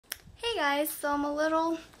guys, so I'm a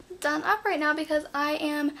little done up right now because I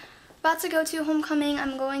am about to go to homecoming.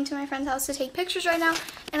 I'm going to my friend's house to take pictures right now,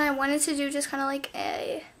 and I wanted to do just kind of like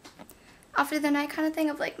a outfit of the night kind of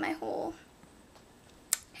thing of like my whole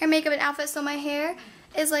hair, makeup, and outfit. So my hair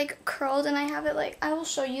is like curled and I have it like, I will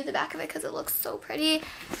show you the back of it because it looks so pretty.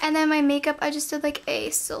 And then my makeup, I just did like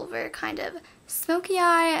a silver kind of smoky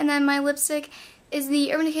eye, and then my lipstick is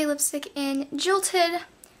the Urban Decay lipstick in Jilted.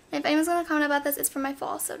 And if anyone's gonna comment about this, it's for my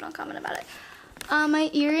fall, so don't comment about it. My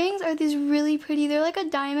earrings are these really pretty, they're like a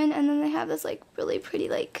diamond, and then they have this like really pretty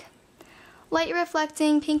like light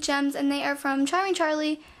reflecting pink gems, and they are from Charming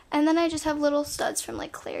Charlie. And then I just have little studs from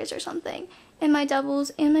like Claire's or something in my doubles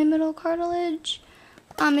and my middle cartilage.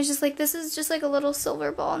 It's just like, this is just like a little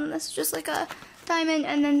silver ball, and this is just like a diamond,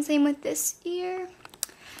 and then same with this ear.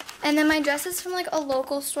 And then my dress is from like a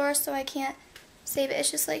local store, so I can't save it.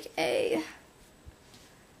 It's just like a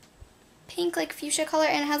pink like fuchsia color,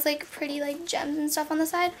 and it has like pretty like gems and stuff on the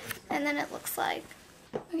side. And then it looks like,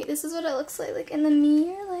 okay, this is what it looks like in the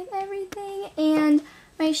mirror, like everything. And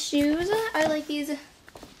my shoes are like these, I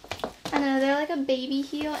don't know, they're like a baby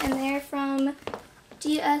heel, and they're from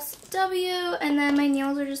DSW. And then my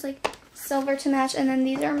nails are just like silver to match, and then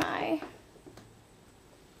these are my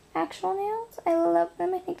actual nails. I love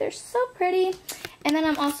them. I think they're so pretty. And then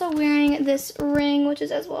I'm also wearing this ring, which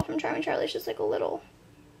is as well from Charming Charlie. It's just like a little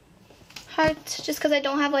heart, just because I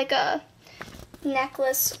don't have like a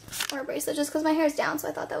necklace or a bracelet, just because my hair is down, so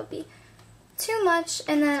I thought that would be too much.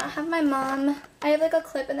 And then I have my mom, I have like a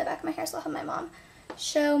clip in the back of my hair, so I'll have my mom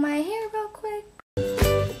show my hair real quick.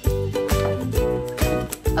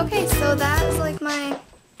 Okay, so that is like my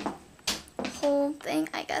whole thing,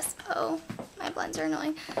 I guess. Oh, my blends are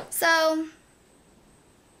annoying. So, I'm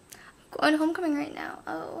going to homecoming right now.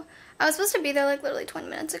 Oh, I was supposed to be there like literally 20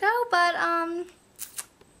 minutes ago, but I'm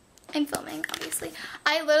filming, obviously.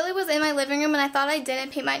 I literally was in my living room and I thought I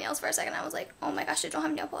didn't paint my nails for a second. I was like, oh my gosh, I don't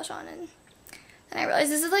have nail polish on. And then I realized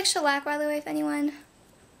this is like shellac, by the way, if anyone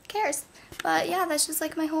cares. But yeah, that's just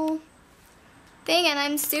like my whole thing, and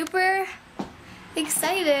I'm super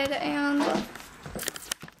excited, and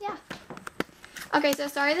yeah. Okay, so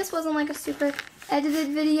sorry this wasn't like a super edited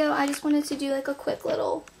video. I just wanted to do like a quick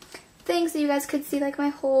little thing so you guys could see like my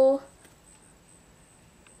whole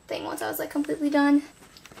thing once I was like completely done.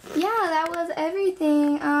 Yeah, that was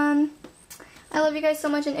everything. I love you guys so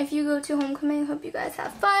much, and if you go to homecoming, I hope you guys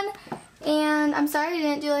have fun. And I'm sorry I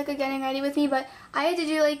didn't do like a getting ready with me, but I had to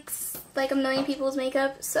do like a million people's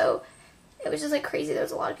makeup, so it was just like crazy. There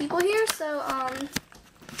was a lot of people here, so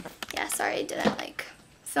yeah, sorry I didn't like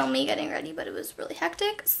film me getting ready, but it was really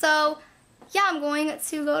hectic. So yeah, I'm going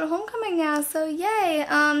to go to homecoming now, so yay.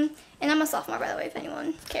 And I'm a sophomore, by the way, if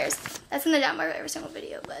anyone cares. That's in the down bar of every single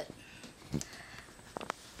video, but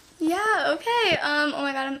yeah, okay. Oh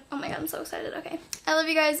my god, I'm so excited. Okay, I love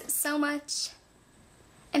you guys so much,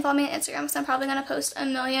 and follow me on Instagram because I'm probably gonna post a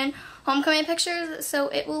million homecoming pictures, so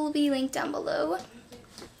it will be linked down below.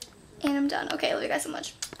 And I'm done. Okay, I love you guys so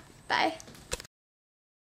much. Bye.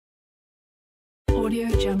 Audio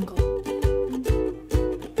Jungle.